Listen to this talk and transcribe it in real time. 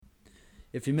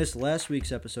If you missed last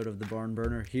week's episode of The Barn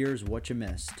Burner, here's what you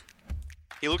missed.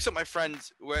 He looks at my friend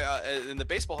in the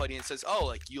baseball hoodie and says, "Oh,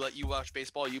 like you watch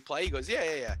baseball, you play?" He goes,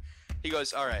 "Yeah." He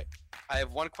goes, "All right, I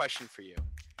have one question for you.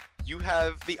 You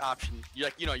have the option.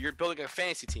 You're building a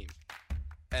fantasy team,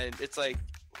 and it's like,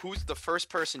 who's the first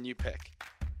person you pick?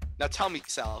 Now tell me,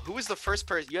 Sal, who is the first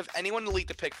person? You have anyone in the league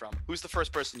to pick from? Who's the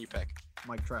first person you pick?"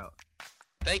 Mike Trout.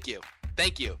 Thank you.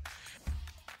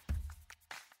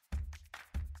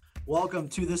 Welcome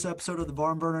to this episode of The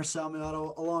Barn Burner, Sal and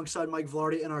Velardi, alongside Mike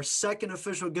Velardi, and our second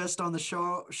official guest on the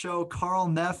show, Carl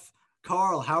Neff.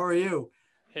 Carl, how are you?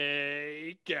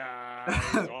 Hey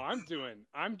guys,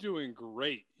 I'm doing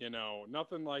great.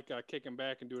 Nothing like kicking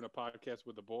back and doing a podcast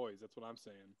with the boys. That's what I'm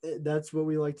saying. That's what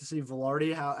we like to see.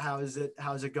 Velardi, how's it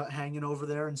hanging over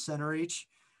there in Center Reach?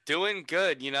 Doing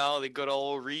good, the good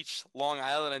old Reach, Long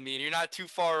Island. I mean, you're not too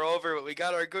far over, but we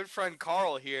got our good friend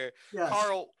Carl here. Yes.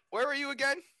 Carl, where are you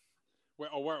again?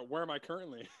 Where am I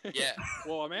currently? Yeah.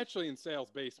 Well, I'm actually in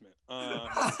Sal's basement.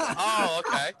 Oh,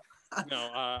 okay.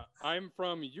 No, I'm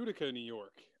from Utica, New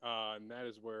York, and that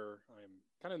is where I'm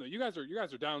kind of. You guys are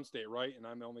downstate, right? And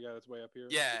I'm the only guy that's way up here.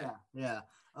 Yeah.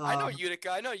 I know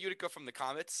Utica. I know Utica from the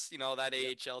Comets. That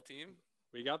AHL team.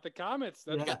 We got the Comets.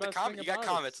 You got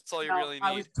Comets. That's all you really need.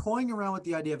 I was toying around with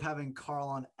the idea of having Carl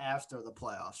on after the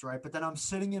playoffs, right? But then I'm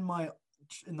sitting in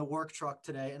the work truck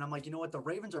today, and I'm like, you know what? The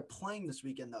Ravens are playing this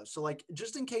weekend, though. So,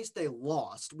 just in case they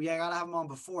lost, we got to have him on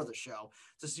before the show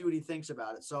to see what he thinks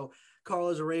about it. So, Carl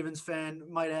is a Ravens fan,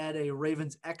 might add a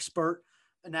Ravens expert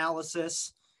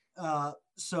analysis.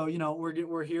 So,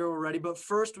 we're here, we're ready. But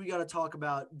first, we got to talk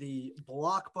about the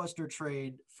blockbuster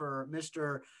trade for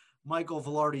Mr. Michael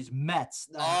Velardi's Mets.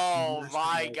 Oh,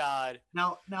 my God.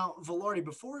 Now, Velardi,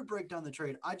 before we break down the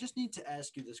trade, I just need to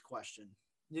ask you this question.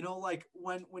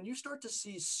 When you start to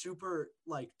see super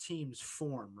teams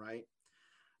form, right?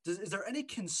 Is there any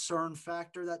concern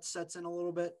factor that sets in a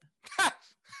little bit?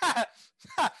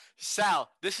 Sal,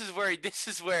 this is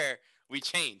where we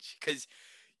change, because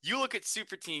you look at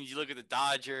super teams, you look at the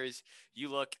Dodgers, you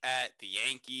look at the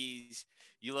Yankees,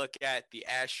 you look at the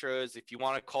Astros, if you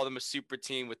want to call them a super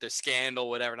team with their scandal,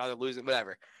 whatever, now they're losing,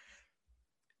 whatever.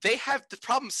 They have the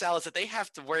problem, Sal, is that they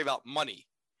have to worry about money.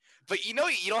 But you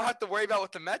don't have to worry about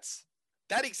with the Mets?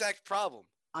 That exact problem.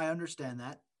 I understand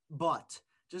that. But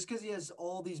just because he has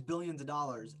all these billions of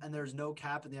dollars and there's no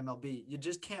cap in the MLB, you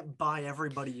just can't buy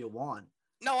everybody you want.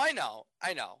 No, I know.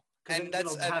 And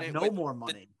that's have no more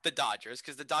money. The Dodgers,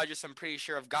 because the Dodgers, I'm pretty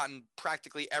sure, have gotten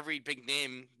practically every big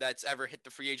name that's ever hit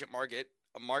the free agent market.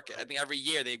 Right. I think every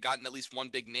year they've gotten at least one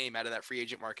big name out of that free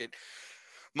agent market.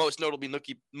 Most notably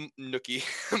Mookie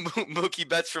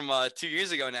Betts from 2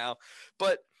 years ago now.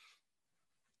 But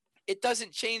it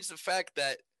doesn't change the fact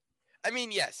that,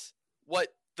 yes, what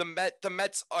the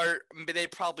Mets are, they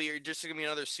probably are just going to be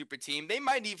another super team. They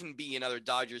might even be another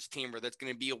Dodgers team where that's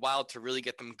going to be a while to really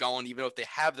get them going, even if they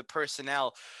have the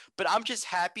personnel. But I'm just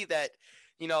happy that,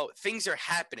 things are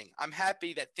happening. I'm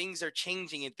happy that things are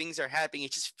changing and things are happening.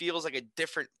 It just feels like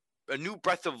a new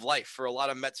breath of life for a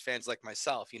lot of Mets fans like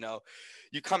myself.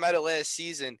 You come out of last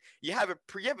season, you have a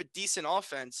decent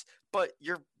offense, but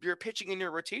your pitching and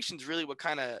your rotations really what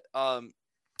kind of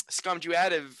scummed you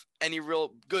out of any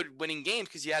real good winning games,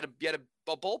 because you had a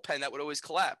bullpen that would always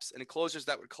collapse and closers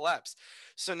that would collapse.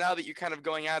 So now that you're kind of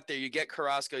going out there, you get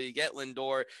Carrasco, you get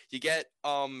Lindor, you get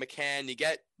McCann, you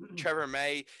get Trevor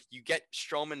May, you get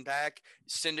Stroman back,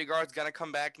 Syndergaard's gonna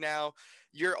come back now.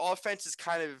 Your offense is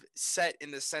kind of set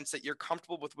in the sense that you're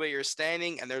comfortable with where you're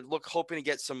standing, and they're hoping to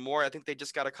get some more. I think they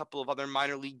just got a couple of other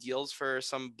minor league deals for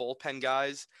some bullpen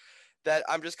guys that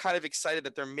I'm just kind of excited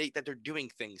that they're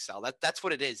doing things, Sal. That's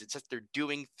what it is. It's just they're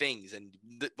doing things. And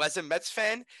as a Mets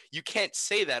fan, you can't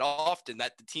say that often,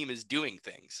 that the team is doing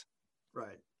things.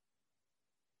 Right.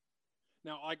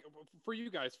 Now, for you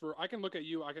guys, I can look at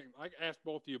you. I ask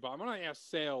both of you, but I'm going to ask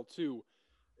Sal too.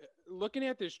 Looking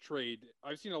at this trade,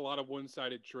 I've seen a lot of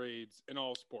one-sided trades in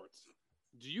all sports.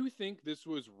 Do you think this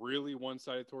was really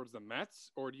one-sided towards the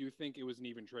Mets, or do you think it was an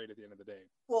even trade at the end of the day?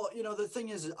 Well, the thing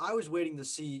is, I was waiting to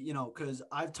see, because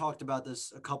I've talked about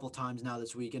this a couple times now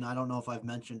this week, and I don't know if I've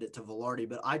mentioned it to Velardi,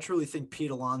 but I truly think Pete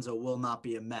Alonso will not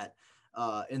be a Met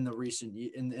in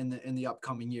the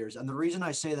upcoming years. And the reason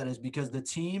I say that is because the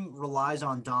team relies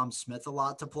on Dom Smith a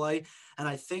lot to play, and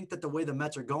I think that the way the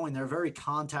Mets are going, they're a very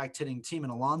contact-hitting team,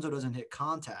 and Alonso doesn't hit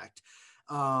contact.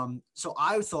 So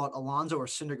I thought Alonso or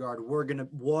Syndergaard were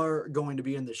going to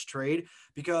be in this trade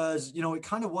because, it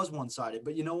kind of was one-sided,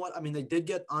 but you know what? I mean, they did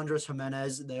get Andres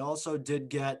Jimenez. They also did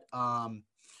get,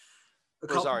 a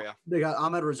couple. Rosario. They got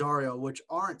Ahmed Rosario, which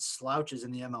aren't slouches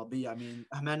in the MLB. I mean,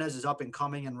 Jimenez is up and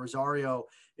coming, and Rosario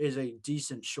is a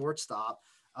decent shortstop.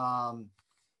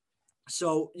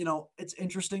 So, it's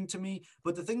interesting to me.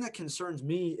 But the thing that concerns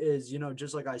me is,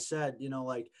 just like I said,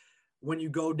 like when you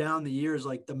go down the years,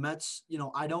 like the Mets,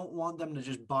 I don't want them to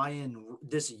just buy in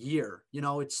this year.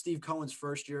 It's Steve Cohen's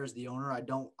first year as the owner.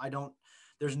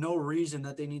 There's no reason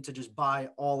that they need to just buy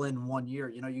all in one year.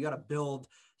 You got to build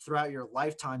throughout your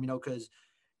lifetime, because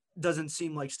it doesn't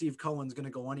seem like Steve Cohen's going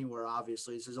to go anywhere.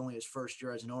 Obviously, this is only his first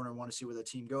year as an owner and want to see where the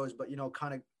team goes. But,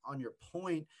 kind of on your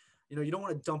point, you don't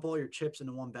want to dump all your chips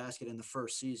into one basket in the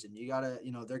first season. You got to,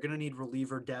 they're going to need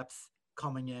reliever depth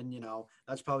coming in.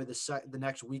 That's probably the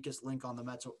next weakest link on the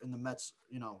Mets in the Mets,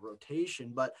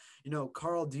 rotation. But,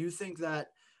 Carl, do you think that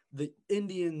the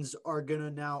Indians are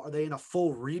they in a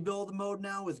full rebuild mode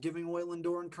now with giving away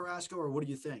Lindor and Carrasco, or what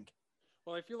do you think?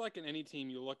 Well, I feel like in any team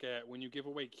you look at, when you give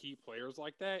away key players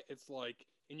like that, it's like,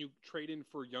 and you trade in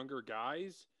for younger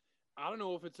guys, I don't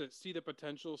know if it's a see the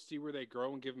potential, see where they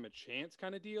grow and give them a chance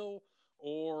kind of deal,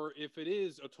 or if it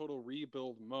is a total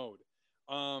rebuild mode.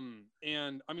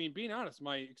 And I mean, being honest,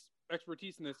 my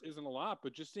expertise in this isn't a lot,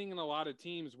 but just seeing in a lot of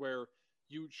teams where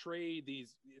you trade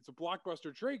it's a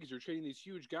blockbuster trade because you're trading these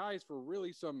huge guys for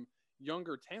really some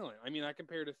younger talent. I mean, I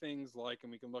compare to things like,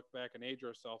 and we can look back and age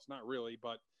ourselves, not really,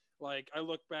 but like I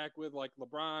look back with like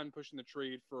LeBron pushing the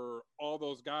trade for all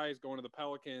those guys going to the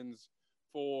Pelicans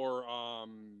for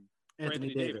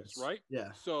Anthony Davis, right? Yeah.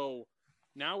 So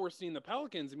now we're seeing the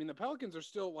Pelicans. I mean, the Pelicans are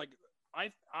still like, I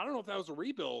don't know if that was a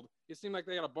rebuild. It seemed like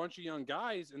they got a bunch of young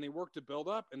guys and they worked to build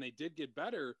up and they did get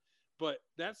better. But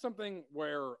that's something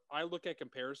where I look at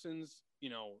comparisons,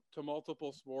 to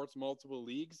multiple sports, multiple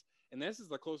leagues. And this is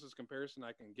the closest comparison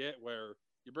I can get, where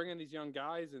you're bringing these young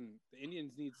guys and the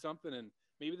Indians need something, and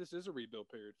maybe this is a rebuild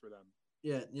period for them.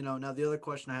 Yeah, now the other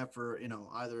question I have for,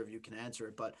 either of you can answer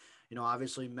it, but,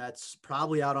 obviously Mets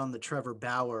probably out on the Trevor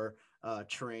Bauer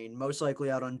train, most likely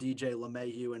out on DJ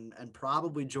LeMahieu and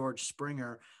probably George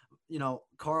Springer.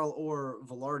 Carl or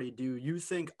Velardi, do you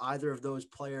think either of those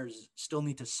players still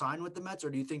need to sign with the Mets, or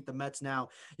do you think the Mets now,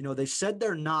 they said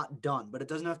they're not done, but it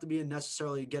doesn't have to be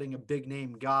necessarily getting a big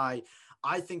name guy.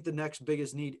 I think the next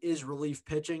biggest need is relief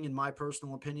pitching, in my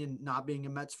personal opinion, not being a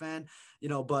Mets fan,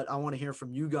 but I want to hear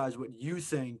from you guys what you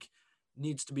think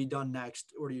needs to be done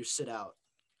next, or do you sit out?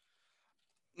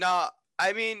 No,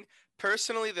 I mean,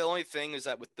 personally, the only thing is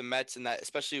that with the Mets and that,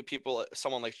 especially with people,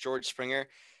 someone like George Springer,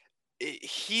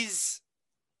 he's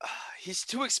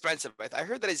too expensive. I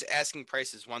heard that his asking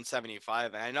price is $175,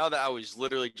 and I know that I was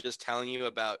literally just telling you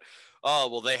about, oh,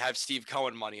 well, they have Steve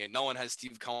Cohen money, and no one has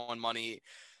Steve Cohen money.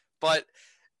 But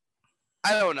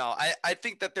I don't know. I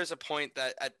think that there's a point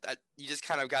that you just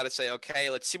kind of got to say, okay,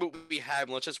 let's see what we have,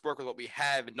 and let's just work with what we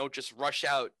have, and don't just rush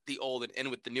out the old and in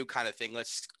with the new kind of thing.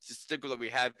 Let's just stick with what we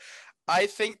have. I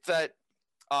think that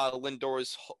Lindor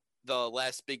is the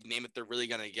last big name that they're really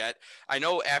going to get. I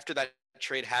know after that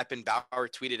trade happened, Bauer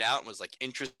tweeted out and was like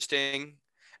interesting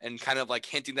and kind of like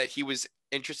hinting that he was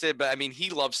interested. But I mean,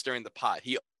 he loves stirring the pot.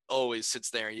 He always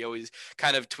sits there and he always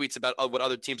kind of tweets about what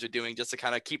other teams are doing just to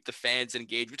kind of keep the fans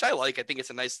engaged, which I like. I think it's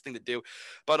a nice thing to do.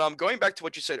 But going back to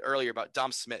what you said earlier about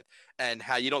Dom Smith and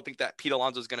how you don't think that Pete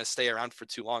Alonso is going to stay around for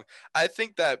too long, I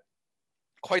think that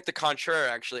quite the contrary,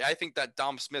 actually. I think that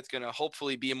Dom Smith's going to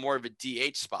hopefully be more of a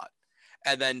DH spot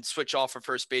and then switch off for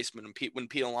first baseman when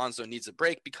Pete Alonso needs a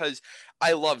break, because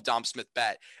I love Dom Smith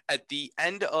bat. At the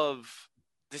end of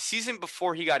the season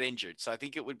before he got injured, so I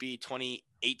think it would be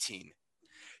 2018,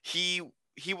 he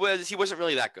wasn't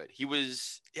really that good.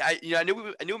 I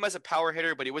knew him as a power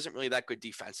hitter, but he wasn't really that good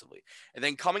defensively. And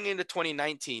then coming into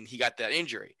 2019, he got that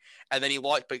injury, and then he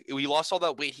lost all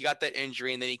that weight. He got that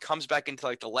injury, and then he comes back into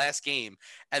like the last game,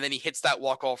 and then he hits that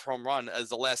walk-off home run as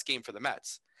the last game for the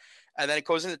Mets. And then it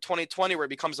goes into 2020 where it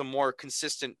becomes a more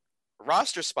consistent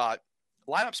lineup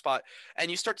spot, and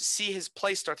you start to see his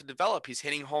play start to develop. He's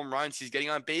hitting home runs, he's getting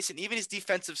on base, and even his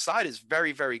defensive side is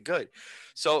very, very good.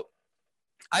 So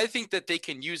I think that they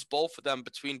can use both of them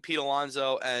between Pete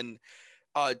Alonso and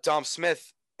Dom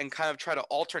Smith and kind of try to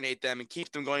alternate them and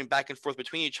keep them going back and forth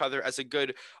between each other as a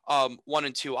good 1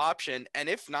 and 2 option. And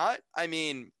if not, I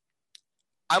mean,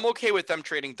 I'm okay with them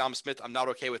trading Dom Smith. I'm not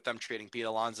okay with them trading Pete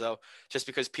Alonso, just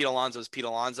because Pete Alonso is Pete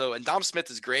Alonso and Dom Smith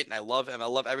is great and I love him. I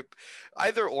love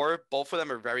either or. Both of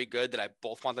them are very good that I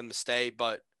both want them to stay.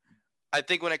 But I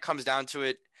think when it comes down to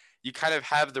it, you kind of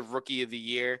have the rookie of the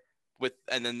year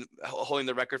and then holding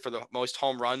the record for the most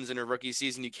home runs in a rookie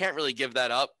season. You can't really give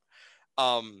that up.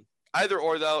 Either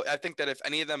or, though, I think that if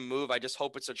any of them move, I just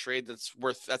hope it's a trade that's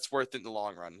worth it in the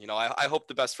long run. I hope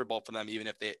the best for both of them, even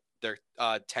if their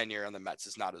tenure on the Mets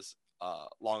is not as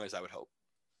long as I would hope.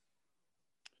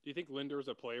 Do you think Linder's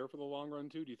a player for the long run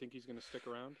too? Do you think he's going to stick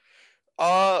around?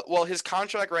 Well, his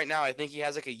contract right now, I think he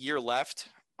has like a year left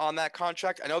on that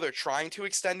contract. I know they're trying to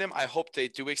extend him. I hope they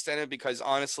do extend him because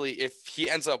honestly, if he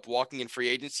ends up walking in free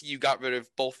agency, you got rid of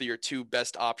both of your two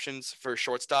best options for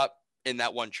shortstop in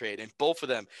that one trade. And both of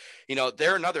them,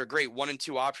 they're another great 1 and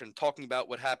 2 option. Talking about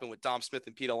what happened with Dom Smith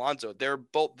and Pete Alonso, they're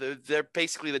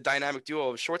basically the dynamic duo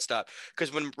of shortstop.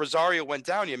 Because when Rosario went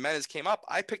down, Jimenez came up.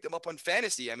 I picked him up on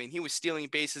fantasy. I mean, he was stealing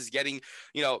bases, getting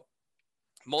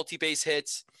multi-base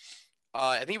hits.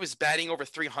 I think he was batting over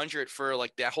 300 for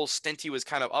like that whole stint he was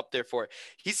kind of up there for.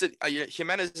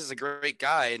 Jimenez is a great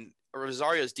guy, and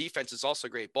Rosario's defense is also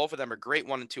great. Both of them are great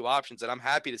 1 and 2 options, and I'm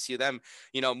happy to see them,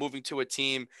 moving to a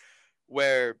team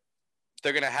where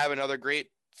they're going to have another great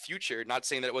future. Not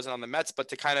saying that it wasn't on the Mets, but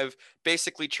to kind of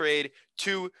basically trade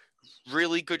two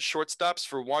really good shortstops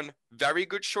for one very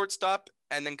good shortstop,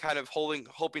 and then kind of hoping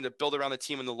to build around the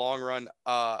team in the long run.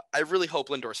 I really hope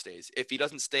Lindor stays. If he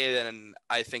doesn't stay, then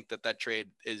I think that trade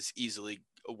is easily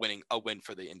a win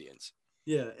for the Indians.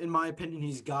 Yeah, in my opinion,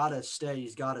 he's got to stay.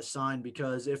 He's got to sign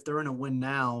because if they're in a win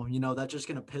now, that's just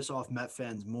going to piss off Met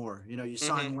fans more. You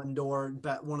sign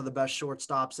Lindor, one of the best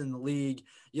shortstops in the league.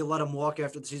 You let him walk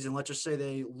after the season. Let's just say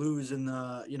they lose in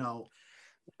the,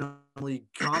 league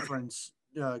conference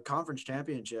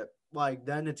championship. Like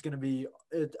then it's going to be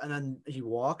it, and then he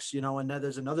walks, and then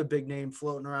there's another big name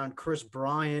floating around, Chris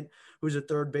Bryant, who's a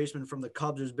third baseman from the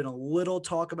Cubs. There's been a little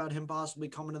talk about him possibly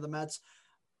coming to the Mets.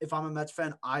 If I'm a Mets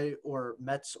fan, or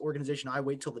Mets organization, I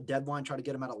wait till the deadline, try to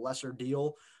get him at a lesser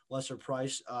deal, lesser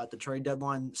price at the trade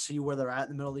deadline, see where they're at in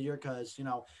the middle of the year. Because,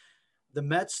 the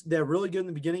Mets, they're really good in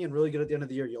the beginning and really good at the end of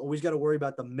the year. You always got to worry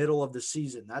about the middle of the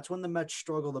season. That's when the Mets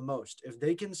struggle the most. If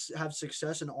they can have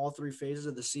success in all 3 phases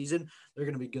of the season, they're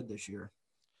going to be good this year.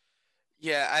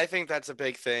 Yeah, I think that's a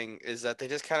big thing is that they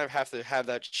just kind of have to have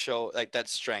that show, like that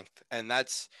strength. And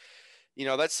that's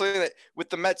something that with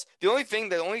the Mets, the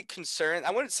only concern,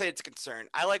 I wouldn't say it's a concern.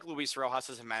 I like Luis Rojas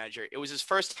as a manager. It was his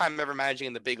first time ever managing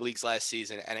in the big leagues last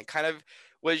season. And it kind of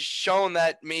was shown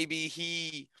that maybe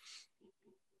he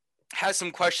has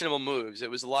some questionable moves. It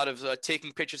was a lot of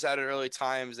taking pitchers out at early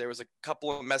times. There was a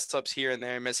couple of mess ups here and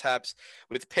there, mishaps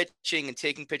with pitching and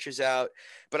taking pitchers out.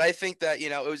 But I think that,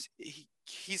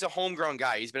 he's a homegrown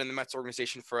guy. He's been in the Mets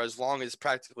organization for as long as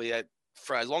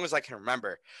I can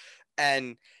remember.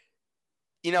 And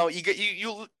you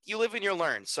live and you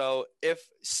learn. So if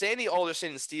Sandy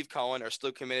Alderson and Steve Cohen are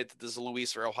still committed to this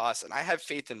Luis Rojas, and I have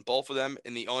faith in both of them,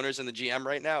 in the owners and the GM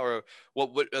right now, or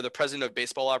the president of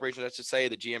baseball operations, I should say,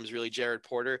 the GM is really Jared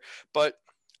Porter. But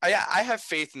I have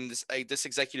faith in this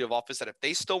executive office that if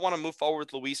they still want to move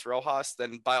forward with Luis Rojas,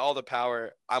 then by all the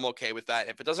power, I'm okay with that.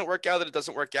 If it doesn't work out, then it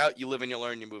doesn't work out. You live and you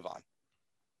learn, you move on.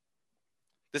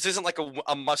 This isn't like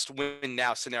a must-win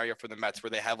now scenario for the Mets where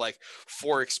they have like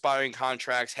 4 expiring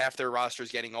contracts, half their rosters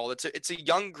getting old. It's a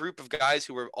young group of guys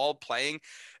who are all playing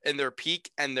in their peak,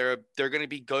 and they're going to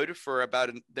be good for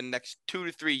about the next 2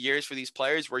 to 3 years for these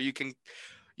players, where you can,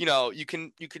 you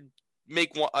could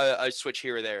make a switch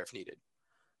here or there if needed.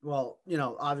 Well,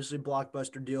 obviously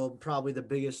blockbuster deal. Probably the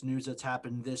biggest news that's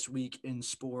happened this week in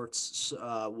sports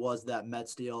was that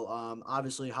Mets deal.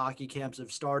 Obviously hockey camps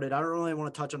have started. I don't really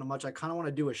want to touch on it much. I kind of want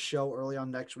to do a show early on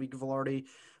next week, Velardi,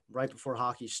 right before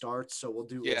hockey starts. So we'll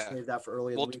save that for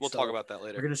early in the week. We'll talk about that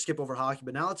later. We're going to skip over hockey,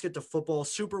 but now let's get to football.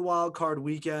 Super wild card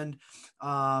weekend.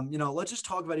 Let's just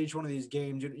talk about each one of these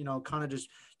games, kind of just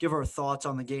give our thoughts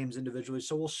on the games individually.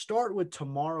 So we'll start with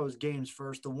tomorrow's games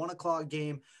first. The 1:00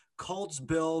 game, Colts,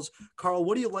 Bills. Carl,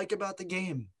 what do you like about the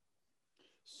game?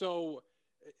 So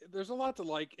there's a lot to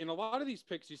like. In a lot of these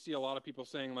picks, you see a lot of people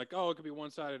saying like, oh, it could be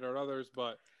one-sided or others,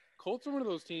 but Colts are one of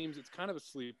those teams, it's kind of a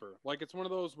sleeper. Like it's one of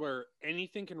those where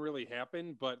anything can really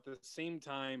happen, but at the same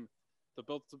time,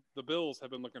 the Bills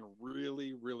have been looking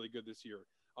really, really good this year.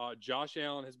 Josh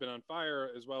Allen has been on fire,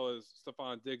 as well as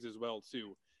Stephon Diggs as well,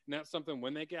 too. And that's something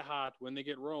when they get hot, when they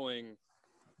get rolling,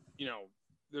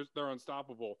 they're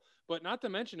unstoppable. But not to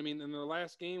mention, in their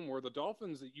last game where the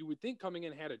Dolphins that you would think coming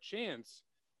in had a chance,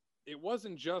 it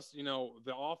wasn't just,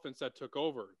 the offense that took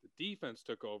over. The defense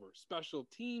took over. Special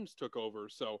teams took over.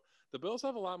 So the Bills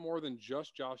have a lot more than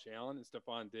just Josh Allen and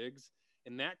Stephon Diggs.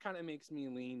 And that kind of makes me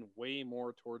lean way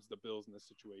more towards the Bills in this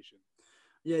situation.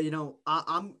 Yeah,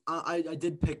 I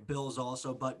did pick Bills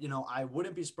also, but, I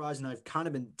wouldn't be surprised, and I've kind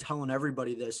of been telling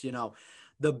everybody this,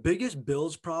 the biggest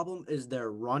Bills problem is their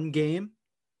run game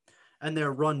and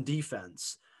their run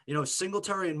defense.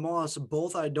 Singletary and Moss,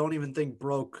 both I don't even think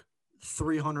broke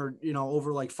 300,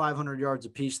 over like 500 yards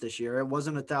apiece this year. It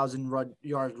wasn't a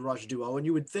 1,000-yard rush duo. And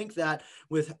you would think that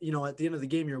with, at the end of the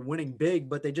game, you're winning big,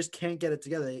 but they just can't get it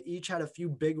together. They each had a few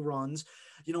big runs.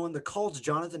 In the Colts,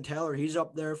 Jonathan Taylor, he's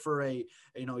up there for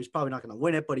he's probably not going to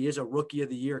win it, but he is a rookie of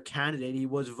the year candidate. He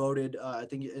was voted, I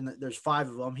think there's 5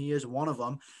 of them. He is one of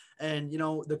them. And,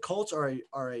 the Colts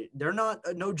they're not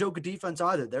no joke of defense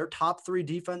either. They're top 3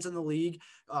 defense in the league.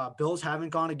 Bills haven't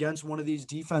gone against one of these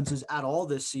defenses at all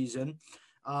this season,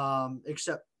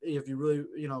 except if you really,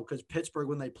 because Pittsburgh,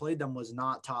 when they played them, was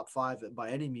not top 5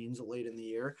 by any means late in the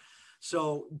year.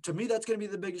 So to me, that's going to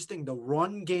be the biggest thing, the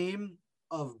run game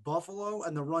of Buffalo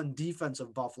and the run defense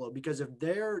of Buffalo, because if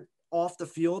they're off the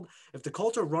field, if the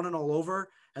Colts are running all over,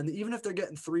 and even if they're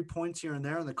getting 3 points here and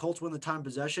there and the Colts win the time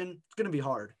possession, it's going to be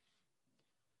hard.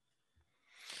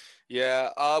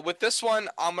 Yeah, with this one,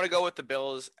 I'm going to go with the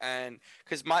Bills, and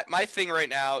because my thing right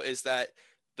now is that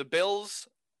the Bills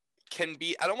can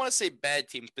be, I don't want to say bad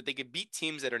teams, but they can beat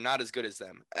teams that are not as good as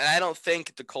them. And I don't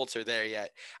think the Colts are there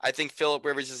yet. I think Phillip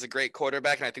Rivers is a great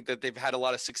quarterback, and I think that they've had a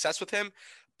lot of success with him,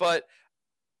 but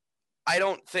I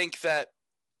don't think that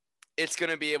it's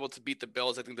going to be able to beat the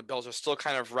Bills. I think the Bills are still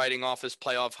kind of riding off this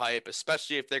playoff hype,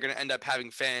 especially if they're going to end up having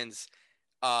fans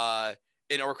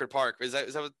in Orchard Park. Is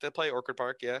that what they play? Orchard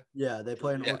Park, yeah. Yeah, they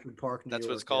play in Orchard Park, New That's York,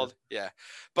 what it's called. Yeah.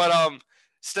 But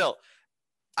still,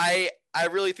 I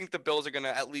really think the Bills are gonna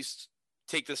at least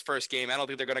take this first game. I don't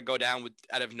think they're gonna go down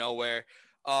out of nowhere.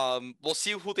 We'll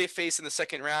see who they face in the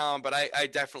second round, but I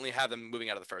definitely have them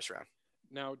moving out of the first round.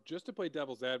 Now, just to play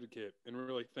devil's advocate and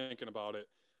really thinking about it,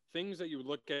 things that you would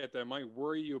look at that might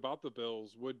worry you about the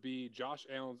Bills would be Josh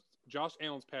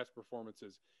Allen's past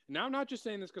performances. Now, I'm not just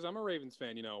saying this because I'm a Ravens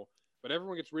fan, but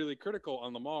everyone gets really critical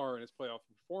on Lamar and his playoff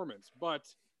performance. But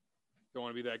don't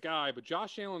want to be that guy. But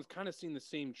Josh Allen's kind of seen the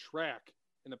same track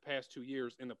in the past 2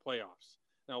 years in the playoffs.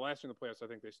 Now, last year in the playoffs, I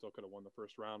think they still could have won the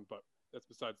first round, but that's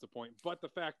besides the point. But the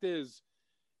fact is,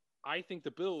 I think the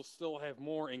Bills still have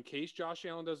more in case Josh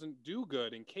Allen doesn't do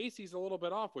good, in case he's a little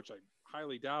bit off, which I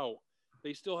highly doubt.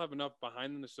 They still have enough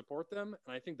behind them to support them.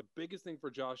 And I think the biggest thing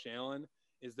for Josh Allen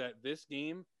is that this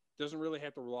game doesn't really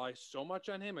have to rely so much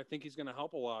on him. I think he's going to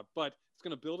help a lot, but it's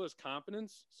going to build his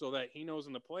confidence so that he knows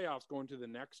in the playoffs going to the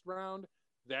next round,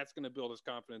 that's going to build his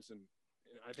confidence, and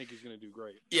I think he's going to do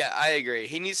great. Yeah, I agree.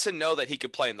 He needs to know that he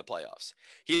could play in the playoffs.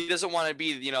 He doesn't want to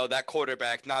be, that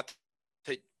quarterback, not to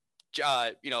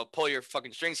pull your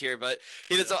fucking strings here, but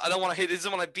he doesn't. He doesn't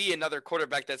want to be another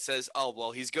quarterback that says, "Oh,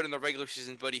 well, he's good in the regular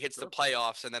season, but he hits the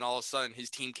playoffs, and then all of a sudden his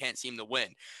team can't seem to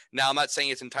win." Now, I'm not saying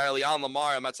it's entirely on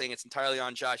Lamar. I'm not saying it's entirely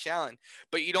on Josh Allen,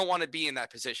 but you don't want to be in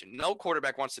that position. No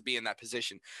quarterback wants to be in that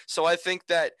position. So I think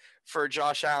that for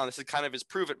Josh Allen, this is kind of his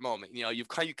prove it moment.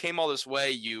 You came all this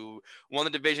way. You won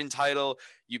the division title.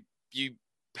 You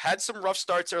had some rough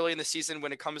starts early in the season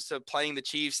when it comes to playing the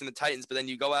Chiefs and the Titans, but then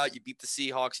you go out, you beat the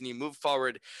Seahawks, and you move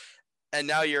forward. And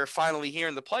now you're finally here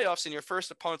in the playoffs, and your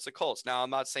first opponent's the Colts. Now, I'm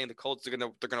not saying the Colts they're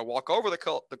gonna walk over the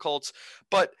Colts,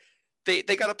 but they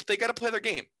gotta play their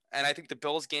game. And I think the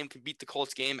Bills game can beat the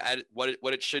Colts game at what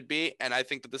it should be. And I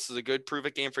think that this is a good prove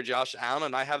it game for Josh Allen,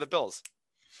 and I have the Bills.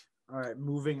 All right,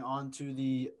 moving on to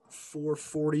the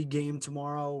 4:40 game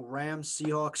tomorrow. Rams,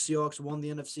 Seahawks. Seahawks won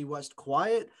the NFC West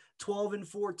quiet,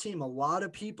 12-4 team. A lot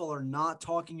of people are not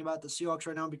talking about the Seahawks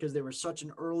right now because they were such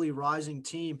an early rising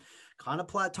team. Kind of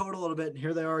plateaued a little bit, and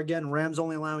here they are again. Rams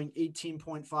only allowing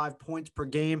 18.5 points per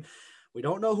game. We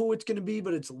don't know who it's going to be,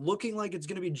 but it's looking like it's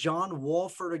going to be John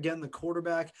Wolford again, the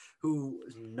quarterback who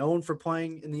is known for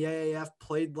playing in the AAF,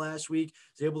 played last week,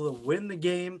 is able to win the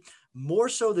game. More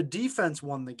so, the defense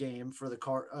won the game for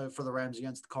the Rams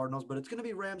against the Cardinals, but it's going to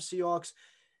be Rams Seahawks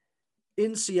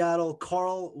in Seattle.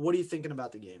 Carl, what are you thinking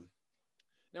about the game?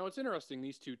 Now, it's interesting,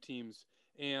 these two teams,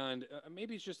 and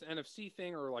maybe it's just an NFC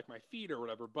thing or like my feet or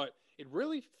whatever, but it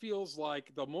really feels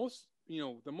like the most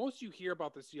you hear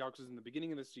about the Seahawks is in the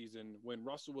beginning of the season when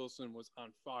Russell Wilson was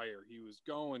on fire. He was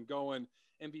going,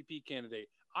 MVP candidate.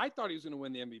 I thought he was going to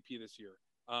win the MVP this year.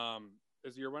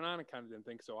 As the year went on, I kind of didn't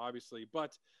think so, obviously.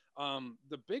 But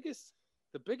the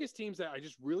biggest teams that I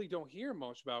just really don't hear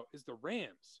much about is the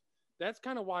Rams. That's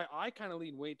kind of why I kind of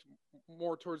lean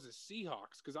more towards the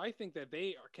Seahawks, because I think that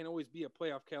they can always be a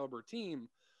playoff caliber team,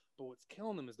 but what's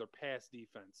killing them is their pass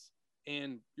defense.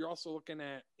 And you're also looking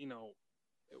at,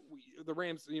 the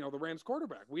Rams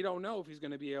quarterback. We don't know if he's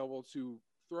going to be able to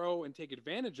throw and take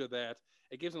advantage of that.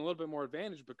 It gives him a little bit more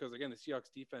advantage because, again, the Seahawks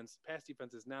pass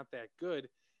defense is not that good.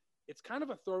 It's kind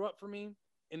of a throw up for me.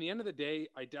 In the end of the day,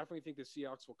 I definitely think the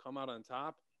Seahawks will come out on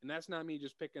top. And that's not me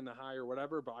just picking the high or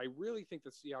whatever, but I really think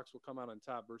the Seahawks will come out on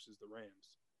top versus the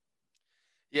Rams.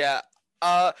 Yeah.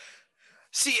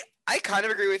 See, I kind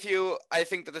of agree with you. I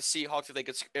think that the Seahawks,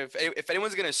 if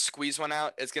anyone's gonna squeeze one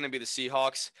out, it's gonna be the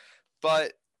Seahawks.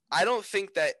 But I don't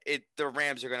think that the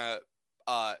Rams are gonna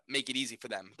make it easy for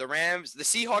them. The Rams, the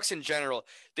Seahawks in general,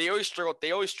 they always struggle.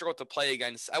 They always struggle to play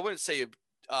against. I wouldn't say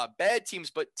bad teams,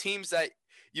 but teams that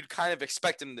you'd kind of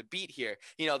expect them to beat here.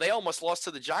 You know, they almost lost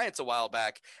to the Giants a while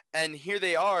back, and here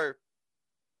they are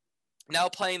now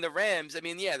playing the Rams. I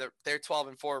mean, yeah, they're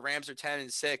 12-4. Rams are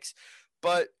 10-6,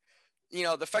 but you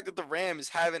know, the fact that the Rams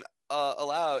haven't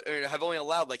allowed or have only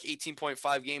allowed like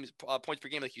 18.5 games points per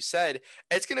game, like you said,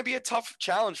 it's going to be a tough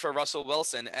challenge for Russell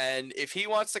Wilson. And if he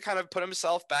wants to kind of put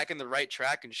himself back in the right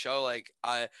track and show like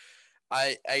I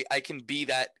can be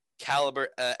that caliber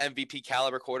MVP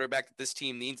caliber quarterback that this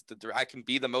team needs, that I can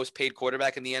be the most paid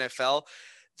quarterback in the NFL,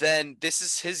 then this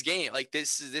is his game. Like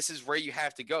this is where you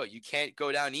have to go. You can't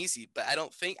go down easy. But I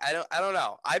don't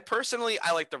know. I personally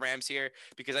like the Rams here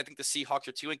because I think the Seahawks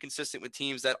are too inconsistent with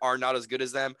teams that are not as good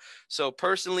as them. So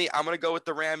personally, I'm gonna go with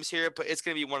the Rams here, but it's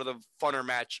gonna be one of the funner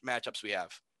matchups we have.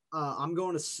 I'm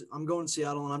going to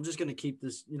Seattle, and I'm just going to keep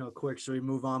this, quick so we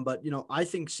move on. But I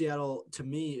think Seattle to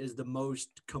me is the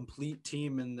most complete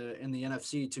team in the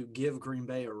NFC to give Green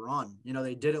Bay a run.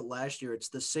 They did it last year. It's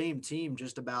the same team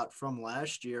just about from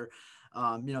last year.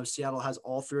 Seattle has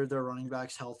all three of their running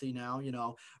backs healthy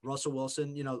now. Russell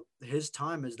Wilson, his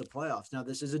time is the playoffs. Now,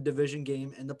 this is a division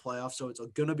game in the playoffs, so it's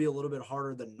going to be a little bit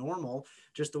harder than normal,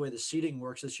 just the way the seeding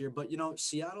works this year. But,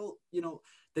 Seattle,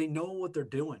 they know what they're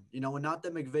doing, and not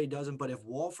that McVay doesn't, but if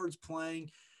Walford's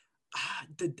playing,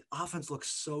 the offense looks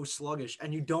so sluggish,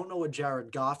 and you don't know what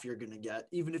Jared Goff you're going to get,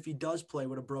 even if he does play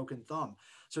with a broken thumb.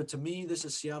 So to me, this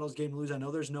is Seattle's game to lose. I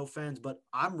know there's no fans, but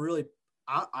I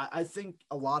think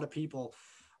a lot of people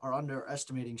are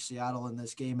underestimating Seattle in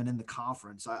this game and in the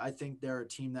conference. I think they're a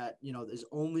team that, is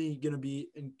only going to be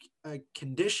a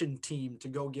conditioned team to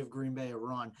go give Green Bay a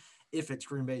run if it's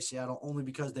Green Bay, Seattle, only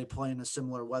because they play in a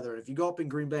similar weather. If you go up in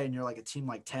Green Bay and you're like a team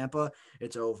like Tampa,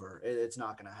 it's over. It's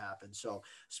not going to happen. So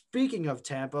speaking of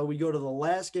Tampa, we go to the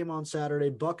last game on Saturday,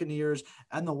 Buccaneers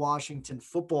and the Washington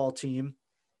football team.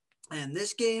 And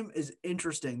this game is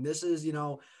interesting. This is,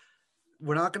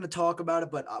 we're not going to talk about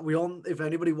it, but if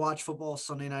anybody watched football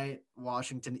Sunday night,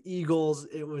 Washington Eagles,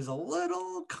 it was a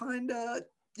little kind of,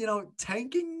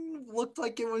 tanking looked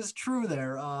like it was true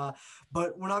there.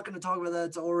 But we're not going to talk about that.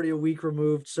 It's already a week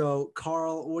removed. So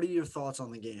Carl, what are your thoughts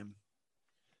on the game?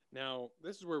 Now,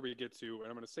 this is where we get to, and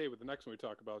I'm going to say with the next one we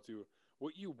talk about too,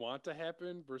 what you want to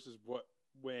happen versus what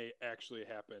may actually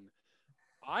happen.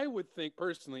 I would think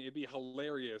personally it'd be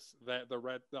hilarious that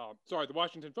the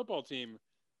Washington football team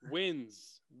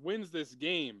wins this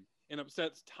game and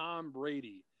upsets Tom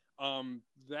Brady.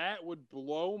 That would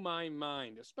blow my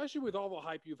mind, especially with all the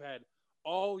hype you've had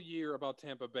all year about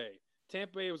Tampa Bay.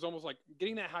 Tampa Bay was almost like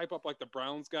getting that hype up like the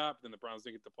Browns got, but then the Browns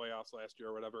didn't get the playoffs last year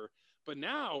or whatever. But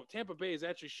now Tampa Bay has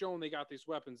actually shown they got these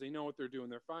weapons. They know what they're doing.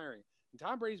 They're firing. And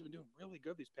Tom Brady's been doing really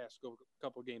good these past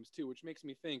couple of games too, which makes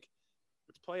me think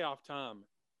it's playoff Tom.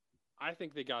 I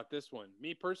think they got this one.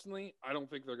 Me personally, I don't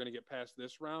think they're going to get past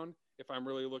this round if I'm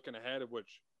really looking ahead, of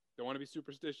which don't want to be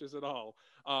superstitious at all.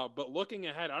 But looking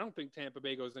ahead, I don't think Tampa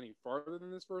Bay goes any farther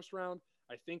than this first round.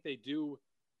 I think they do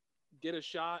get a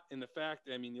shot in the fact,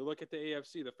 you look at the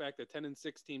AFC, the fact that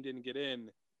 10-6 team didn't get in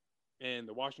and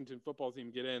the Washington football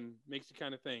team get in makes you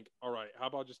kind of think, all right, how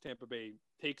about just Tampa Bay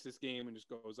takes this game and just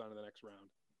goes on to the next round?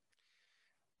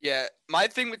 Yeah, my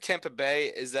thing with Tampa Bay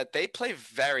is that they play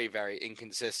very, very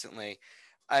inconsistently.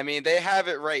 They have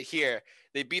it right here.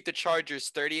 They beat the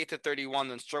Chargers 38-31,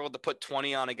 then struggled to put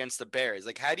 20 on against the Bears.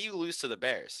 Like, how do you lose to the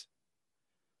Bears?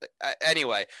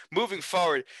 Anyway, moving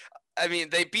forward,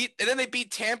 they beat they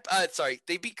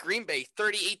beat Green Bay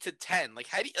 38-10. Like,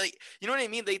 how do you know what I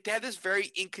mean? They had this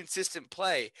very inconsistent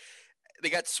play. They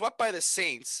got swept by the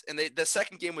Saints, and the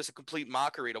second game was a complete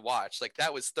mockery to watch. Like,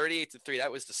 that was 38-3.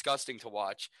 That was disgusting to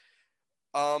watch.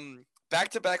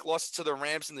 Back-to-back losses to the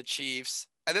Rams and the Chiefs,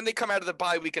 and then they come out of the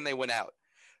bye week and they win out.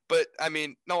 But,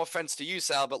 no offense to you,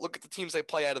 Sal, but look at the teams they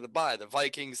play out of the bye. The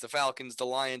Vikings, the Falcons, the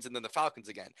Lions, and then the Falcons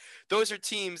again. Those are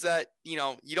teams that, you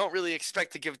don't really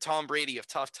expect to give Tom Brady a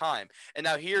tough time. And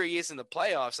now here he is in the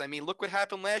playoffs. Look what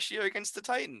happened last year against the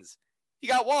Titans. He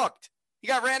got walked. He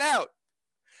got ran out.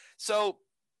 So,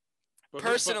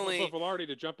 personally... But Velardi,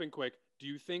 to jump in quick, do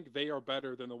you think they are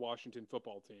better than the Washington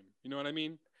football team? You know what I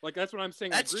mean? Like, that's what I'm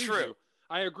saying. That's true.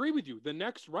 I agree with you. The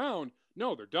next round,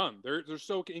 no, they're done. They're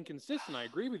so inconsistent. I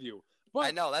agree with you. But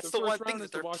I know that's the the first one thing round is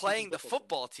that the they're Washington playing the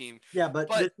football team. Yeah, but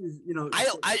But this is, you know,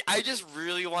 I just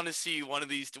really want to see one of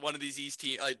these East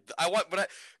teams. Like I want, but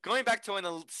going back to when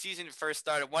the season first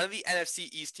started, one of the NFC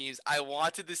East teams, I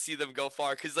wanted to see them go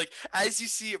far because like as you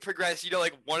see it progress, you know,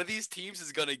 like one of these teams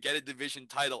is gonna get a division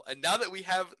title. And now that we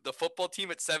have the football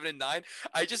team at 7-9,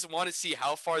 I just want to see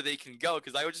how far they can go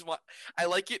because I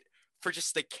like it for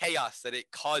just the chaos that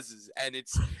it causes, and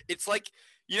it's like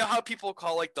you know how people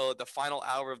call like the final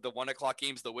hour of the 1 o'clock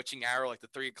games the witching hour, like the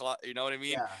 3 o'clock. You know what I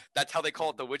mean? yeah. That's how they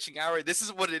call it, the witching hour. This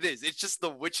is what it is. It's just the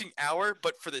witching hour,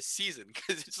 but for the season,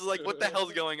 because it's just like what the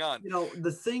hell's going on? You know,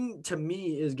 the thing to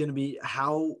me is going to be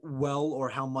how well or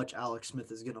how much Alex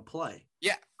Smith is going to play.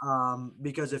 Yeah,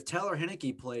 Because if Taylor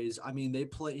Heinicke plays, I mean, he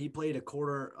played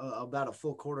about a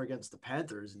full quarter against the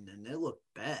Panthers, and it looked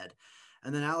bad.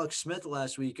 And then Alex Smith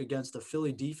last week against the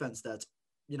Philly defense that's,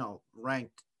 you know,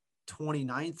 ranked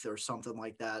 29th or something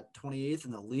like that, 28th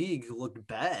in the league, looked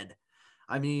bad.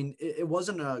 I mean, it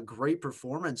wasn't a great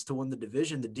performance to win the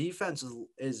division. The defense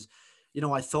is, you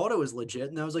know, I thought it was legit,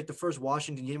 and that was like the first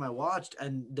Washington game I watched,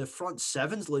 and the front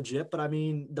seven's legit, but I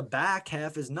mean, the back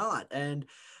half is not. And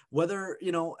whether,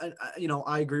 you know,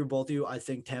 I agree with both of you. I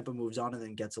think Tampa moves on and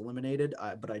then gets eliminated,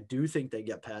 but I do think they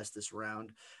get past this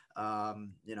round.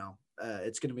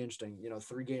 It's going to be interesting. You know,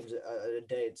 3 games a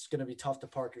day. It's going to be tough to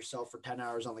park yourself for 10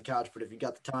 hours on the couch, but if you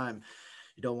got the time,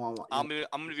 you don't want. I'm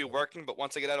gonna be working, but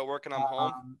once I get out of work and I'm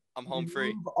home, I'm We home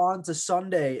free. move on to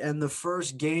Sunday, and the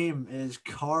first game is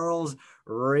Carl's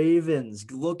Ravens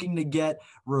looking to get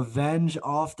revenge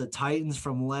off the Titans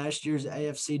from last year's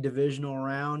AFC divisional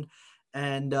round.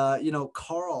 And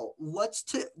Carl,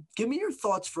 give me your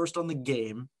thoughts first on the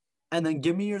game, and then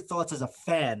give me your thoughts as a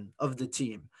fan of the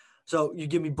team. So you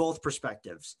give me both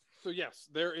perspectives. So yes,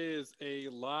 there is a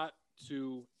lot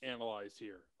to analyze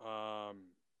here.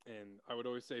 And I would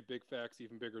always say big facts,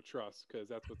 even bigger trust, because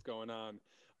that's what's going on.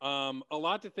 A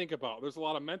lot to think about. There's a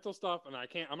lot of mental stuff, and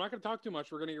I'm not going to talk too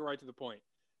much. We're going to get right to the point.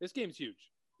 This game's huge.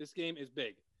 This game is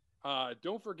big.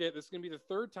 Don't forget, this is going to be the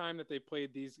third time that they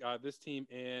played this team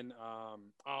in.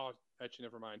 Actually,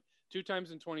 never mind. 2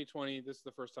 times in 2020. This is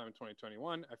the first time in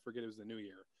 2021. I forget it was the new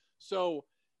year. So,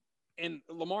 and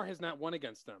Lamar has not won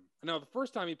against them. Now, the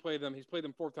first time he's played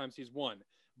them 4 times. He's won.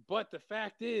 But the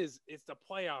fact is, it's the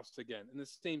playoffs again in the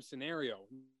same scenario.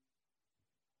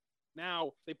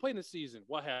 Now, they played in the season.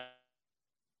 What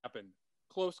happened?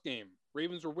 Close game.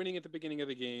 Ravens were winning at the beginning of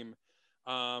the game.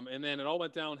 And then it all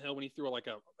went downhill when he threw a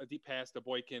deep pass to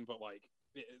Boykin, but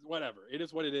whatever. It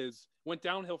is what it is. Went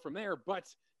downhill from there,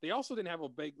 but they also didn't have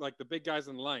the big guys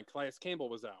on the line. Calais Campbell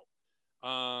was out.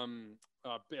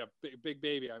 Big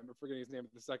baby. I'm forgetting his name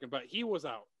at the second, but he was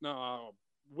out. No,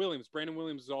 Brandon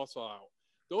Williams is also out.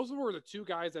 Those were the 2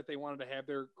 guys that they wanted to have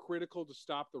there critical to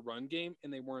stop the run game,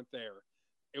 and they weren't there.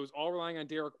 It was all relying on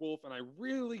Derek Wolfe, and I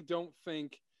really don't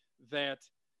think that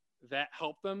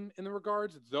helped them in the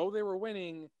regards, though they were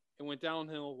winning and went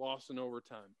downhill, lost in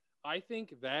overtime. I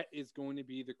think that is going to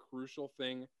be the crucial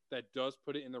thing that does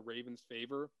put it in the Ravens'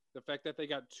 favor. The fact that they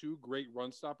got 2 great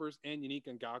run stoppers and Yannick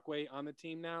Ngakoue on the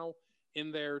team now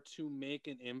in there to make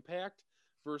an impact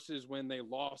versus when they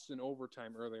lost in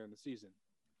overtime earlier in the season.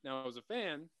 Now, as a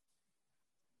fan,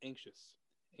 anxious.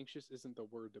 Anxious isn't the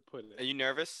word to put it. Are you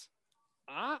nervous?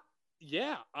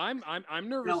 Yeah, I'm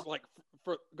nervous.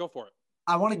 Go for it.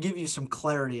 I want to give you some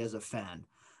clarity as a fan,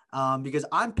 because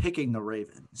I'm picking the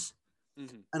Ravens,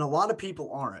 and a lot of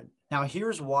people aren't. Now,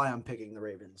 here's why I'm picking the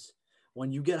Ravens.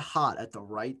 When you get hot at the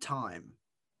right time,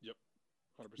 yep,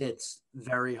 100%. It's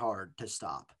very hard to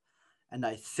stop. And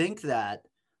I think that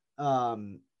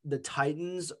the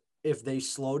Titans, if they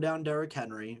slow down Derrick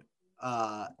Henry,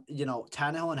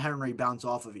 Tannehill and Henry bounce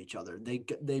off of each other.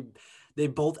 They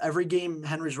both, every game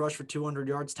Henry's rushed for 200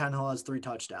 yards, Tannehill has 3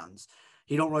 touchdowns.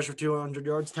 He don't rush for 200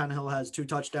 yards. Tannehill has 2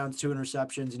 touchdowns, 2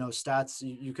 interceptions. Stats,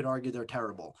 you could argue they're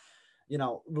terrible.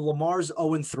 Lamar's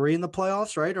 0-3 in the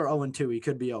playoffs, right? Or 0-2. He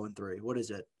could be 0-3. What is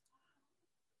it?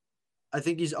 I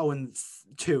think he's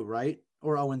 0-2, right?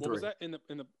 Or 0-3. What was that in the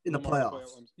playoffs?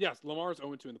 Yes, Lamar's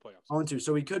 0-2 in the playoffs. 0-2.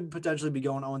 So he could potentially be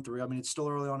going 0-3. I mean, it's still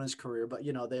early on in his career, but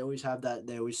they always have that.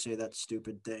 They always say that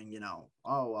stupid thing.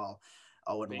 Oh well.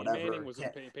 Oh, and whatever.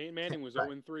 Peyton Manning was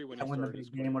 0-3 when he started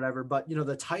his game, whatever. But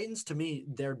the Titans, to me,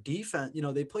 their defense.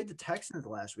 They played the Texans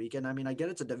last week, and I mean, I get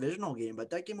it's a divisional game,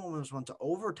 but that game almost went to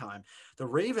overtime. The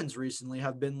Ravens recently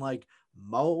have been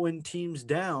mowing teams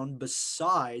down.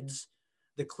 Besides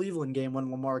the Cleveland game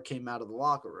when Lamar came out of the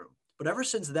locker room, but ever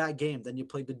since that game, then you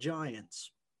played the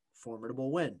Giants,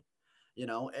 formidable win.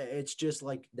 It's just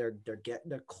like they're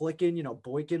clicking.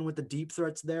 Boykin with the deep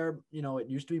threats there. It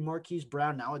used to be Marquise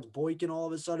Brown, now it's Boykin. All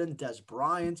of a sudden, Des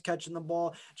Bryant's catching the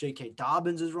ball. J.K.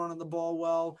 Dobbins is running the ball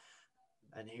well,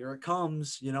 and here it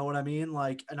comes. You know what I mean?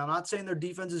 Like, and I'm not saying their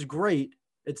defense is great.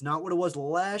 It's not what it was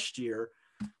last year,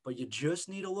 but you just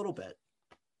need a little bit.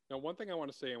 Now, one thing I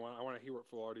want to say, and I want to hear what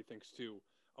Velardi thinks too.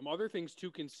 Other things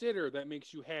to consider that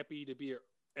makes you happy to be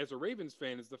as a Ravens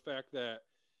fan is the fact that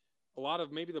a lot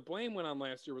of maybe the blame went on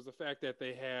last year was the fact that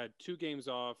they had 2 games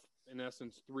off, in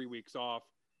essence, 3 weeks off,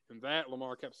 and that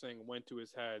Lamar kept saying went to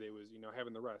his head. It was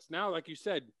having the rest. Now, like you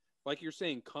said, like you're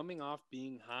saying, coming off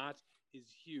being hot is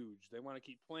huge. They want to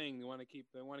keep playing. They want to keep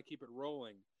it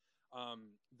rolling.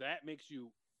 That makes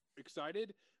you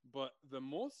excited. But the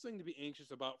most thing to be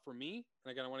anxious about for me,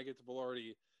 and again, I want to get to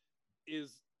Velarde,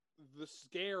 is the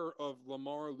scare of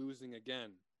Lamar losing again.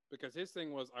 Because his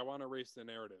thing was, I want to erase the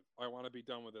narrative. I want to be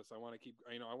done with this. I want to keep,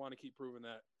 I want to keep proving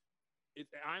that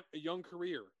I'm a young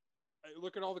career.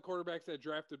 Look at all the quarterbacks that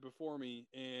drafted before me,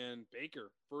 and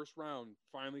Baker, first round,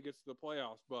 finally gets to the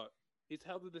playoffs. But he's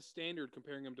held to the standard,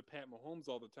 comparing him to Pat Mahomes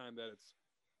all the time. That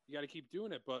you got to keep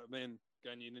doing it. But then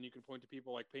you can point to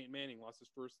people like Peyton Manning, lost his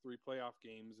first 3 playoff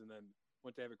games, and then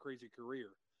went to have a crazy career.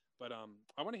 But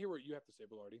I want to hear what you have to say,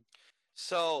 Velarde.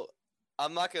 So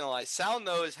I'm not gonna lie. Sal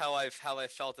knows how I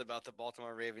felt about the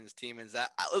Baltimore Ravens team. Is that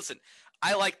listen?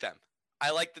 I like them.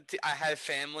 I like I have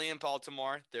family in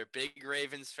Baltimore. They're a big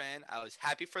Ravens fan. I was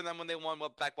happy for them when they won.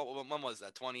 When was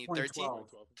that? 2013?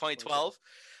 2012.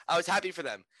 I was happy for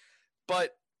them.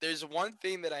 But there's one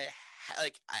thing that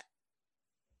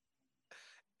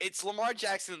it's Lamar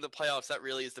Jackson in the playoffs that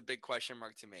really is the big question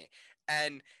mark to me.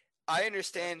 And I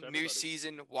understand new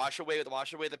season, wash away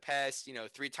the past,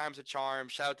 3 times a charm.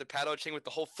 Shout out to Pat O'Ching with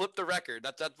the whole flip the record.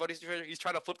 That's what he's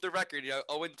trying to flip the record,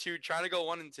 0-2, trying to go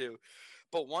 1-2.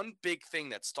 But one big thing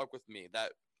that stuck with me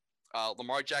that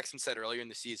Lamar Jackson said earlier in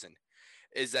the season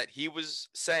is that he was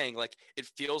saying, like, it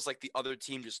feels like the other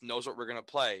team just knows what we're going to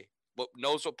play,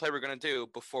 knows what play we're going to do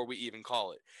before we even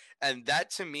call it. And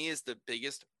that to me is the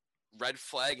biggest red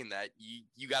flag in that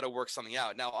you got to work something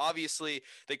out. Now, obviously,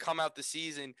 they come out the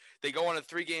season, they go on a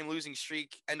 3-game losing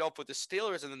streak, end up with the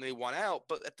Steelers, and then they won out.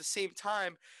 But at the same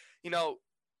time, you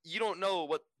don't know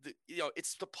what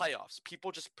it's the playoffs.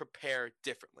 People just prepare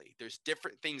differently. There's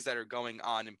different things that are going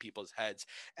on in people's heads.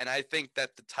 And I think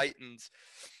that the Titans,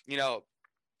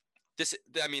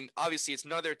 obviously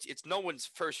it's no one's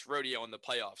first rodeo in the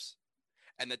playoffs.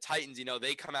 And the Titans,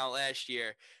 they come out last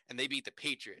year and they beat the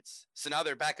Patriots. So now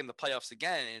they're back in the playoffs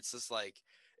again. And it's just like,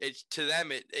 it's to them,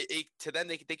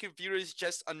 they can view it as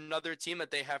just another team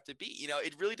that they have to beat.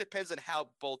 It really depends on how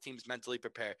both teams mentally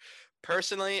prepare.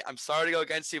 Personally, I'm sorry to go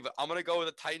against you, but I'm going to go with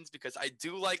the Titans because I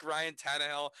do like Ryan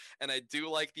Tannehill, and I do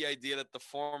like the idea that the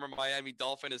former Miami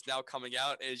Dolphin is now coming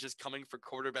out and is just coming for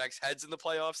quarterbacks' heads in the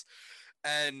playoffs.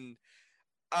 And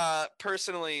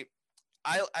personally,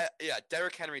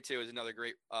 Derrick Henry too is another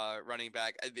great running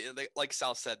back. Like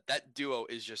Sal said, that duo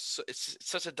is it's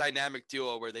such a dynamic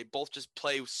duo where they both just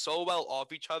play so well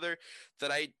off each other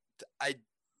that I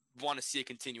want to see it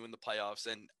continue in the playoffs.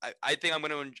 And I think I'm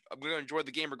going to enjoy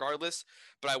the game regardless,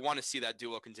 but I want to see that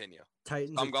duo continue.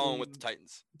 Titans. I'm going with the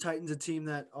Titans. Titans, a team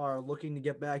that are looking to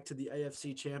get back to the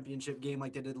AFC Championship game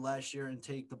like they did last year and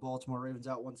take the Baltimore Ravens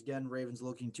out once again. Ravens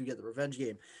looking to get the revenge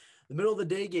game. The middle of the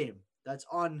day game. That's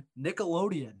on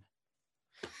Nickelodeon.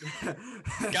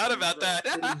 Forgot about that.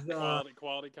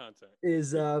 Quality content.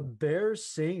 Is Bears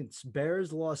Saints.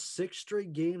 Bears lost 6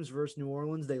 straight games versus New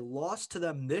Orleans. They lost to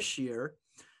them this year.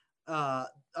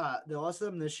 Last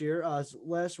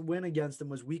win against them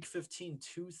was Week 15,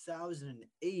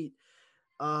 2008.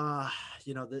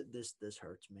 This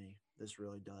hurts me. This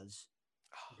really does.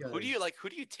 Who do you like? Who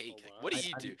do you take? Oh, wow. What do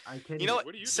you do? I can't.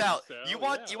 What Sal? You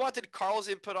wanted Carl's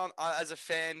input on as a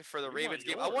fan for the Ravens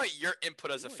game. I want your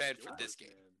input as a fan for this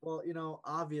game. Well,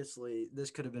 obviously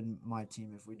this could have been my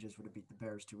team if we just would have beat the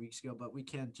Bears 2 weeks ago, but we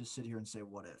can't just sit here and say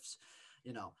what ifs.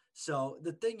 So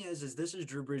the thing is this is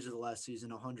Drew Brees' last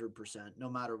season, 100%. No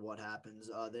matter what happens,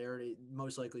 they already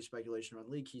most likely speculation around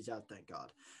league. He's out, thank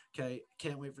God. Okay,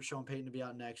 can't wait for Sean Payton to be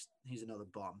out next. He's another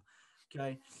bum.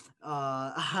 Okay.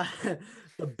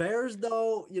 The Bears,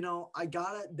 though, I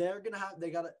got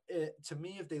it. To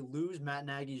me, if they lose, Matt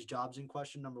Nagy's job's in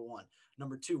question, number one.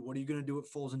 Number two, what are you going to do with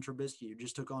Foles and Trubisky? You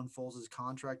just took on Foles'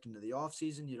 contract into the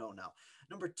offseason. You don't know.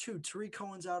 Number two, Tariq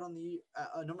Cohen's out on the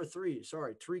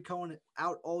Tariq Cohen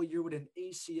out all year with an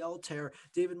ACL tear.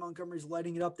 David Montgomery's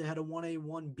lighting it up. They had a 1A,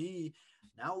 1B.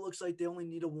 Now it looks like they only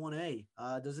need a 1A.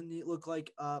 Doesn't it look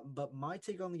like, but my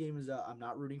take on the game is I'm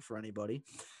not rooting for anybody.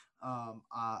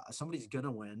 Somebody's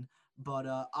gonna win. But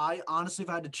I honestly, if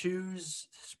I had to choose,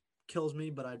 this kills me,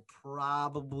 but I'd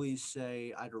probably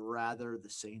say I'd rather the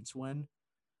Saints win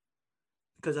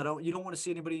because you don't want to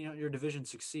see anybody in your division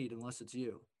succeed unless it's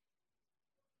you.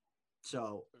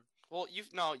 So Well, you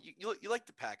like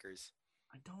the Packers.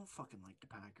 I don't fucking like the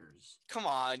Packers. Come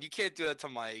on, you can't do that to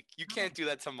Mike. You can't do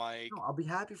that to Mike. No, I'll be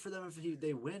happy for them if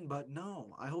they win, but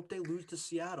no, I hope they lose to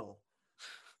Seattle.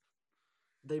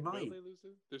 They Will might. they lose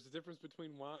it? There's a difference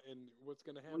between what and what's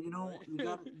going to happen. Well, you know,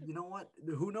 right? you know what?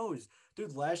 Who knows,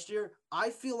 dude? Last year, I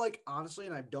feel like honestly,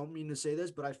 and I don't mean to say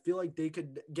this, but I feel like they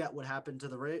could get what happened to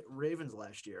the Ravens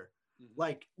last year.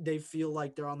 Like they feel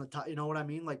like they're on the top. You know what I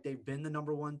mean? Like they've been the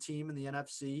number one team in the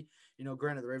NFC. You know,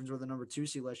 granted the Ravens were the number 2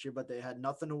 seed last year, but they had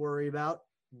nothing to worry about.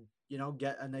 You know,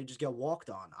 and they just get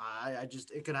walked on. I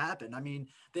just it could happen. I mean,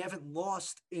 they haven't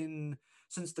lost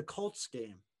since the Colts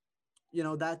game. You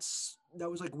know, that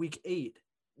was like week 8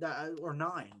 or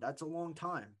 9. That's a long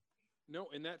time. No,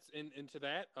 and that's and to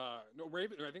that, no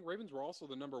I think Ravens were also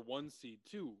the number 1 seed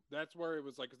too. That's where it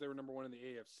was like because they were number 1 in the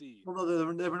AFC. Well,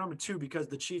 no, they were number 2 because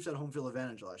the Chiefs had home field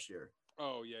advantage last year.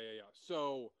 Oh yeah.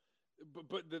 So,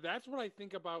 but that's what I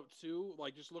think about too.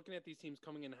 Like just looking at these teams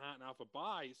coming in hot and off a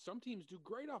bye. Some teams do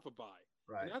great off a bye.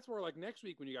 Right. And that's where like next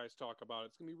week when you guys talk about it,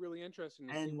 it's gonna be really interesting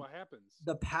to see what happens.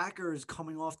 The Packers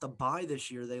coming off the bye this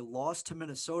year, they lost to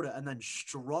Minnesota and then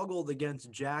struggled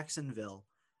against Jacksonville.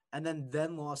 And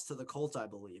then lost to the Colts, I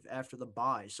believe, after the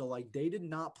bye. So, like, they did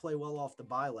not play well off the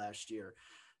bye last year,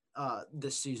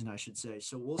 this season, I should say.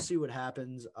 So, we'll see what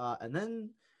happens. And then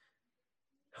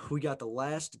we got the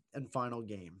last and final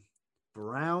game.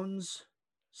 Browns,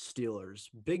 Steelers.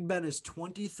 Big Ben is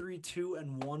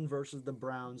 23-2-1 versus the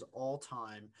Browns all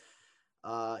time.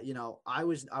 You know, I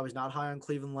was not high on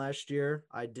Cleveland last year.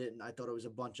 I thought it was a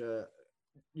bunch of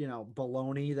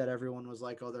baloney that everyone was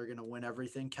like, oh, they're going to win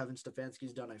everything. Kevin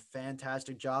Stefanski's done a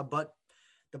fantastic job, but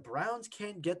the Browns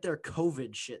can't get their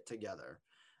COVID shit together.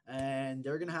 And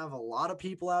they're going to have a lot of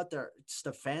people out there.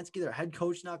 Stefanski, their head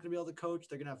coach, not going to be able to coach.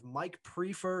 They're going to have Mike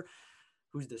Prefer,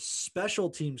 who's the special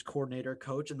teams coordinator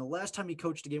coach. And the last time he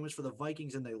coached a game was for the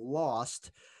Vikings and they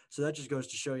lost. So that just goes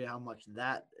to show you how much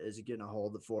that is going to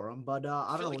hold it for them. But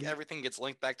I feel don't like know. everything gets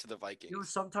linked back to the Vikings. You know,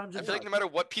 sometimes I feel like no matter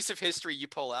what piece of history you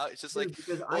pull out, it's just like,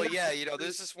 well, yeah, you know,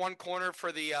 there's this one corner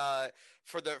for the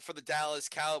Dallas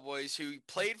Cowboys who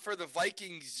played for the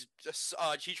Vikings.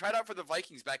 He tried out for the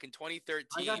Vikings back in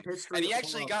 2013, and he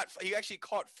actually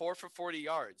caught 4 for 40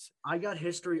 yards. I got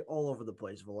history all over the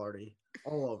place, Velardi,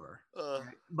 all over.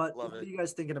 But what are you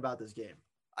guys thinking about this game?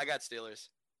 I got Steelers.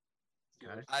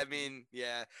 Okay. I mean,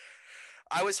 yeah,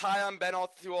 I was high on Ben all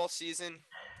season,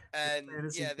 and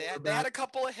yeah, they had a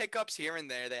couple of hiccups here and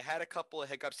there.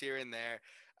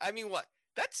 I mean, what?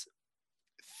 That's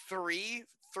three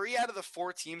out of the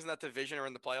 4 teams in that division are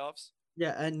in the playoffs.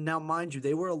 Yeah, and now mind you,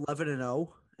 they were 11-0,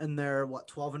 and they're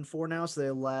 12-4 now. So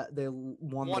they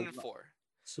won 1-4.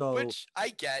 So which I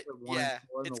get. Yeah,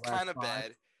 it's kind of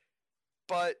bad,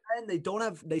 but and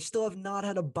they still have not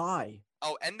had a bye.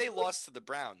 Oh, and they lost to the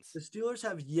Browns. The Steelers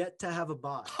have yet to have a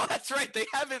bye. Oh, that's right. They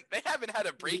haven't had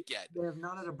a break yet. They have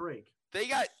not had a break. They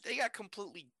got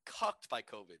completely cucked by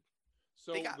COVID.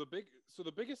 So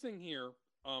the biggest thing here,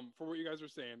 for what you guys are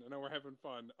saying, I know we're having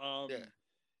fun.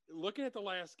 Looking at the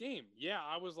last game,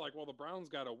 I was like, well, the Browns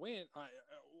got to win.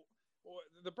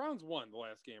 The Browns won the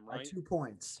last game, right? By 2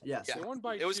 points. Yes. They won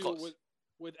by 2. It was close.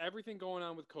 With everything going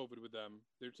on with COVID with them.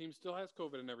 Their team still has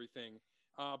COVID and everything.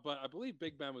 But I believe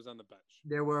Big Ben was on the bench.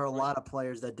 There were a lot of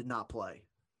players that did not play.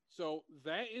 So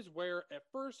that is where, at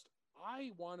first, I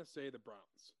want to say the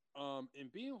Browns. In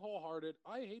being wholehearted,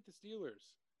 I hate the Steelers.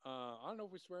 I don't know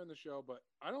if we swear on the show, but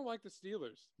I don't like the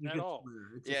Steelers at all.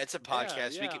 It's a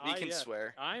podcast. We can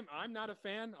swear. I'm not a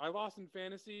fan. I lost in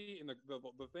fantasy, and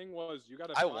the thing was, you got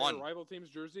to buy a rival team's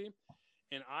jersey,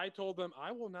 and I told them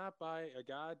I will not buy a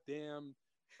goddamn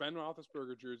Ben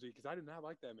Roethlisberger jersey because I do not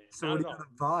like that man. So what are you gonna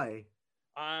buy?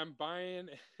 I'm buying.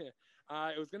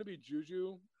 It was gonna be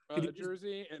Juju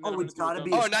jersey, and it's gotta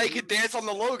be. Oh, now you can dance on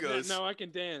the logos. No, I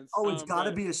can dance. Oh, it's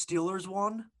gotta be a Steelers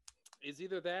one. It's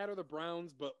either that or the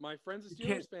Browns. But my friend's a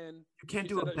Steelers fan. You can't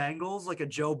do a Bengals like a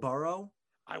Joe Burrow.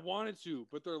 I wanted to,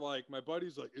 but they're like, my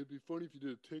buddy's like, it'd be funny if you did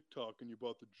a TikTok and you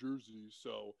bought the jersey.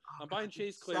 So I'm buying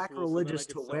Chase Claypool. Sacrilegious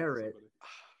to wear it.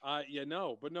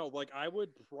 No. Like I would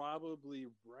probably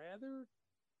rather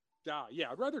die.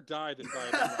 Yeah, I'd rather die than buy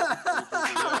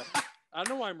a I don't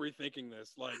know why I'm rethinking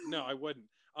this. Like, no, I wouldn't.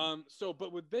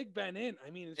 But with Big Ben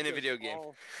I mean, it's in a video game,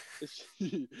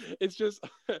 it's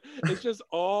just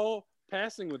all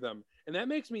passing with them, and that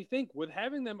makes me think with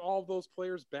having all those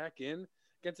players back in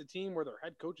against a team where their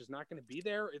head coach is not going to be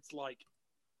there. It's like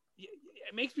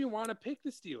it makes me want to pick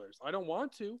the Steelers. I don't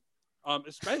want to,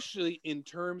 especially in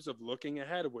terms of looking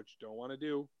ahead, which you don't want to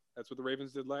do. That's what the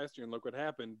Ravens did last year, and look what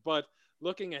happened. But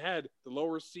looking ahead, the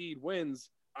lower seed wins.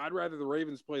 I'd rather the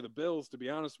Ravens play the Bills, to be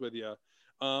honest with you.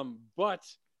 But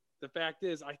the fact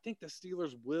is, I think the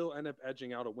Steelers will end up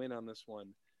edging out a win on this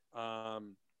one.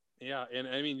 Yeah, and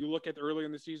I mean, you look at earlier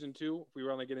in the season too. If we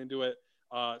want to get into it,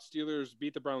 Steelers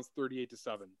beat the Browns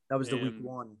 38-7. That was the week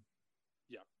one.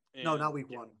 Yeah. No, not week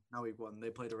one. Not week one. They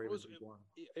played the Ravens week one.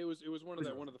 It was one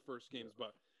of the first games,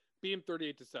 but beat them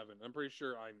 38-7. I'm pretty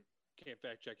sure I can't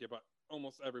fact check you, but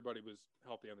almost everybody was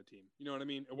healthy on the team. You know what I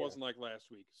mean? It wasn't like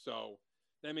last week, so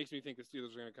that makes me think the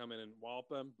Steelers are going to come in and wallop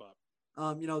them. But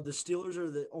the Steelers are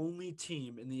the only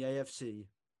team in the AFC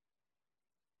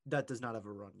that does not have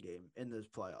a run game in the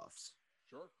playoffs.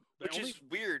 Sure, which is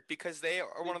weird because they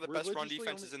are one of the best run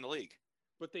defenses in the league.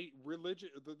 But the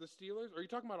Steelers. Are you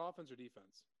talking about offense or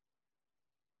defense?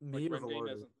 Me or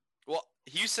Velardi? Well,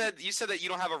 you said that you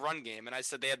don't have a run game, and I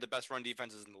said they had the best run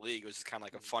defenses in the league. It was just kind of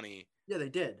like a funny. Yeah, they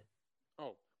did.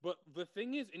 Oh, but the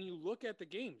thing is, and you look at the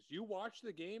games, you watch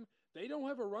the game, they don't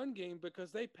have a run game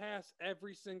because they pass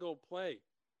every single play.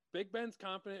 Big Ben's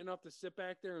confident enough to sit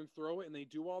back there and throw it, and they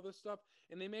do all this stuff,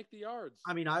 and they make the yards.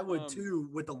 I mean, I would too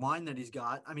with the line that he's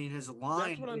got. I mean, his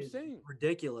line is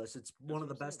ridiculous. It's one of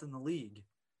the best in the league.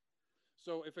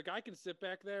 So if a guy can sit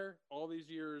back there all these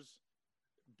years,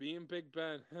 being Big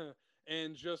Ben,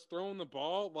 and just throwing the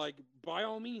ball, like, by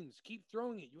all means, keep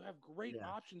throwing it. You have great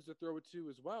options to throw it to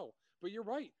as well. But you're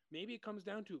right. Maybe it comes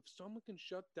down to if someone can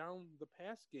shut down the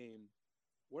pass game.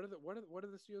 What are the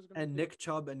Steelers going to do? And Nick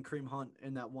Chubb and Kareem Hunt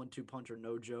in that 1-2 punch are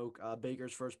no joke.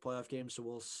 Baker's first playoff game, so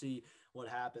we'll see what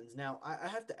happens. Now,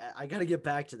 I got to get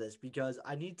back to this because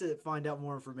I need to find out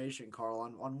more information, Carl,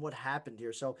 on what happened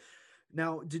here. So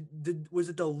now, was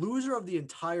it the loser of the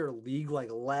entire league, like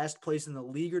last place in the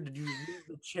league, or did you lose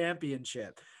the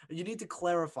championship? You need to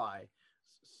clarify.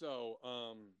 So,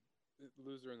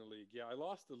 loser in the league. Yeah, I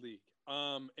lost the league.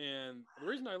 And the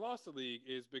reason I lost the league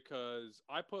is because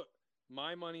I put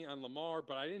my money on Lamar,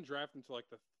 but I didn't draft until like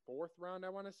the 4th round, I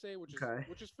want to say, which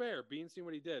is fair, being seen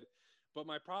what he did. But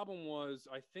my problem was,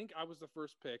 I think I was the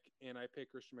first pick, and I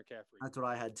picked Christian McCaffrey. That's what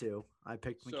I had too. I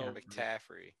picked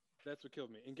McCaffrey. That's what killed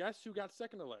me. And guess who got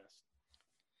second to last?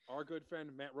 Our good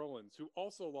friend Matt Rowlands, who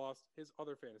also lost his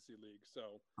other fantasy league.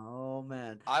 So, oh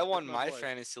man, I won my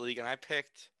fantasy league, and I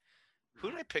picked. Who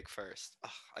did I pick first?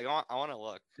 Ugh, I want to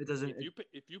look. It doesn't.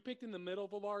 If you picked in the middle,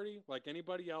 Velardi, like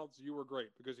anybody else, you were great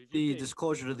because if the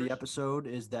disclosure to the episode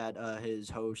is that his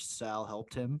host Sal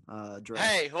helped him draft.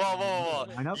 Hey, whoa!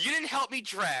 You didn't help me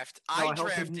draft. I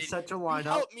drafted. Set your lineup. You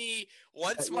helped me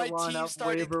once my team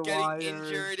started getting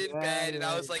injured in bed, and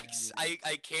I was like,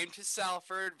 I came to Sal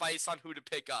for advice on who to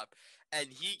pick up, and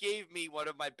he gave me one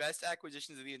of my best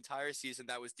acquisitions of the entire season.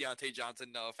 That was Deontay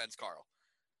Johnson. No offense, Carl.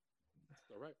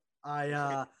 All right.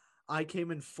 I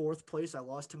came in 4th place. I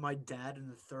lost to my dad in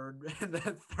the third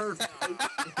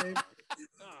place.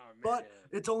 But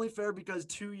it's only fair because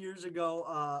 2 years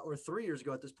ago, or 3 years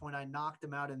ago at this point, I knocked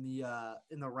him out in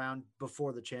the round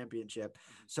before the championship.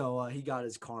 So he got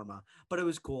his karma. But it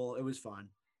was cool. It was fun.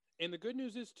 And the good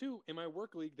news is too, in my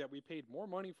work league that we paid more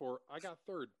money for, I got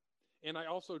 3rd, and I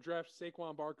also drafted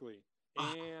Saquon Barkley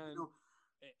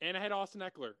and I had Austin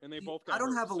Eckler, and they both got. I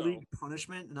don't have a league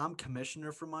punishment, and I'm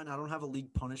commissioner for mine. I don't have a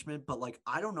league punishment, but like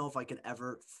I don't know if I could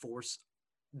ever force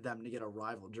them to get a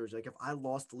rival jersey. Like if I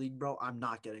lost the league, bro, I'm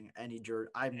not getting any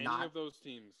jersey. Any of those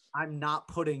teams. I'm not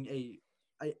putting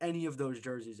any of those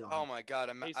jerseys on. Oh my god,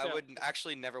 I would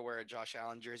actually never wear a Josh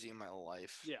Allen jersey in my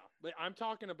life. Yeah, I'm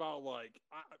talking about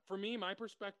for me, my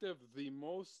perspective, the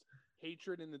most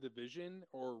hatred in the division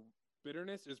or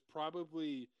bitterness is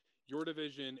probably your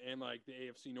division and like the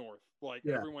AFC North.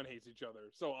 Everyone hates each other.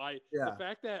 So the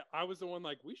fact that I was the one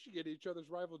like we should get each other's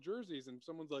rival jerseys, and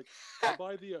someone's like, I'll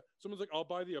buy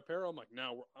the apparel. I'm like,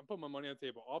 no, I'm putting my money on the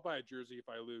table. I'll buy a jersey if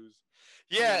I lose.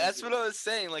 Yeah, that's what I was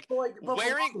saying. Like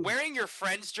wearing your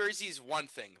friend's jersey is one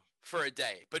thing for a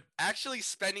day, but actually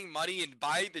spending money and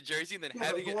buying the jersey and then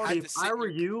having it. If I were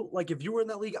you, like if you were in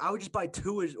that league, I would just buy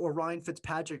Tua's or Ryan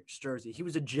Fitzpatrick's jersey. He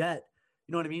was a Jet.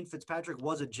 You know what I mean? Fitzpatrick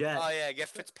was a Jet. Oh yeah, get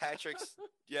Fitzpatrick's.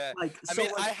 Yeah, I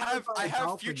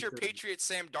have future Patriot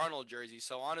Sam Darnold jersey.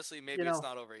 So honestly, maybe it's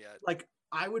not over yet. Like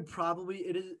I would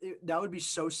probably that would be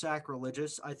so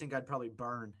sacrilegious. I think I'd probably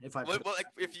burn if I.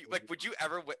 Would you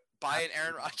ever buy an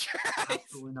Aaron Rodgers?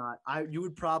 Absolutely not. I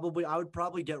would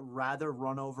probably get rather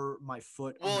run over my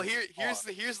foot. Well,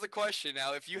 here's the question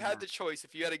now. If you had the choice,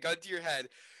 if you had a gun to your head,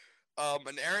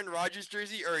 an Aaron Rodgers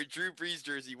jersey or a Drew Brees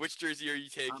jersey? Which jersey are you I'm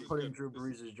taking? putting Drew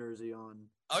Brees' jersey on.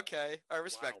 Okay, I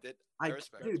respect it. I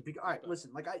respect it. Dude, all right,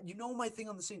 listen, like my thing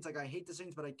on the Saints, like I hate the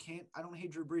Saints, but I don't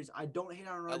hate Drew Brees. I don't hate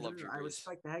Aaron I Rodgers. love Drew I Brees.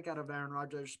 respect the heck out of Aaron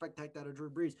Rodgers. I respect the heck out of Drew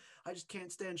Brees. I just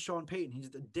can't stand Sean Payton.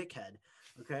 He's the dickhead.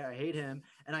 Okay, I hate him,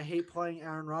 and I hate playing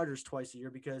Aaron Rodgers twice a year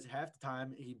because half the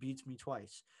time he beats me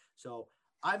twice. So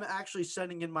I'm actually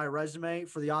sending in my resume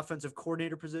for the offensive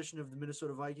coordinator position of the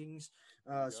Minnesota Vikings.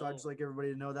 So I just like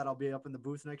everybody to know that I'll be up in the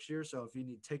booth next year. So if you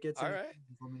need tickets, All right.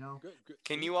 let me know. Good.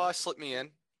 Can you slip me in?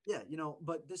 Yeah,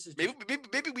 but this is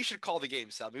Maybe we should call the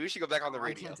game, Sal. Maybe we should go back on the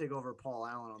radio. I can't take over Paul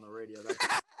Allen on the radio. That's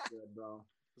good, bro.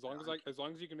 As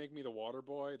long as you can make me the water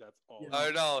boy, that's all. Yeah.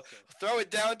 I know. Throw it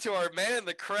down to our man in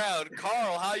the crowd,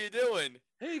 Carl. How you doing?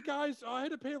 Hey guys, I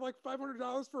had to pay like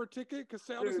 $500 for a ticket because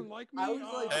Sal doesn't like me. I was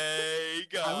like, hey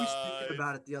guys. I was thinking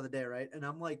about it the other day, right? And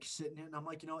I'm like sitting here, and I'm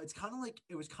like, it was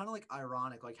kind of like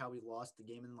ironic, like how we lost the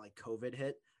game and like COVID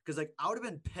hit, because like I would have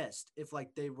been pissed if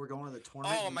like they were going to the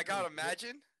tournament. Oh my god,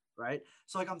 imagine. Right.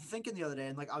 So like I'm thinking the other day,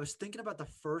 and like I was thinking about the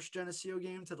first Geneseo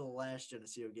game to the last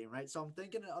Geneseo game, right? So I'm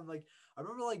like, I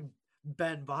remember like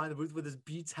Ben behind the booth with his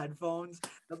Beats headphones,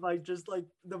 and like just like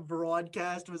the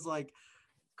broadcast was like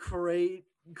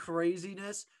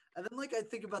craziness. And then like I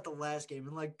think about the last game,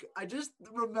 and like I just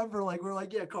remember like we're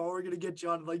like, yeah, Carl, we're gonna get you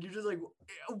on. Like you just like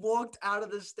walked out of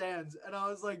the stands, and I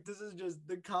was like, this is just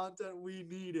the content we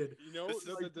needed.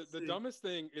 The dumbest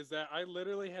thing is that I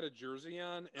literally had a jersey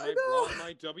on, and I brought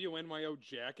my WNYO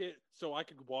jacket so I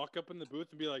could walk up in the booth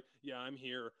and be like, yeah, I'm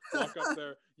here. Walk up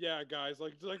there, yeah, guys,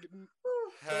 like.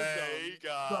 Hey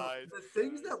guys. But the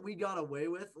things that we got away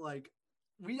with, like.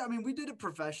 We did it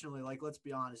professionally. Like, let's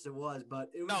be honest, it was. But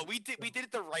it was. No, we did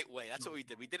it the right way. That's what we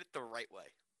did. We did it the right way.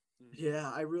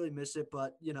 Yeah, I really miss it,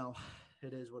 but it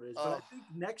is what it is. But I think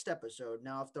next episode,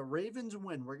 now, if the Ravens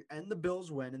win, and the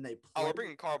Bills win, and they play, we're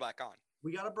bringing Carl back on.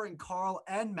 We got to bring Carl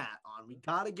and Matt on. We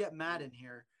got to get Matt in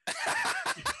here.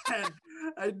 And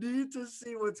I need to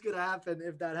see what's gonna happen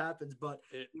if that happens. But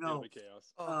it'll be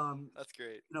chaos. That's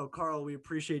great. Carl, we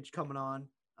appreciate you coming on.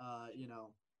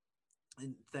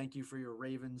 And thank you for your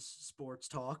Ravens sports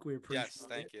talk. We appreciate it. Yes,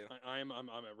 thank you. I'm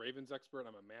a Ravens expert.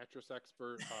 I'm a mattress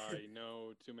expert. I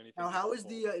know too many things. Now, how is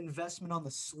the investment on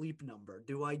the sleep number?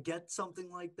 Do I get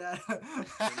something like that?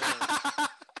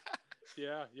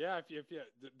 Yeah. If you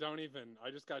don't even. I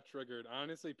just got triggered.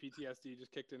 Honestly, PTSD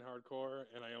just kicked in hardcore,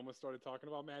 and I almost started talking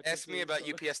about mattresses. Ask me about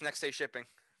UPS next day shipping.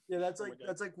 Yeah, that's like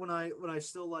when I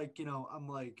still like, I'm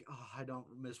like, I don't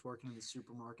miss working in the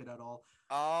supermarket at all.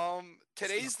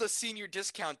 Today's the senior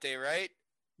discount day, right?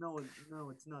 No,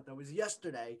 it's not. That was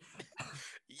yesterday.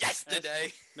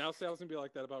 Yesterday. Now Sal's gonna be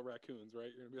like that about raccoons,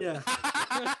 right? You're gonna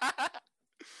be like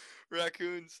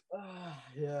raccoons.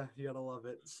 Yeah, you gotta love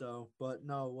it. So, but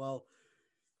no, well,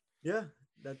 yeah,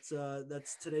 that's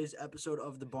today's episode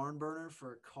of the Barn Burner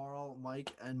for Carl,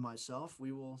 Mike, and myself.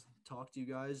 We will talk to you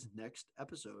guys next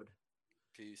episode.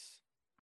 Peace.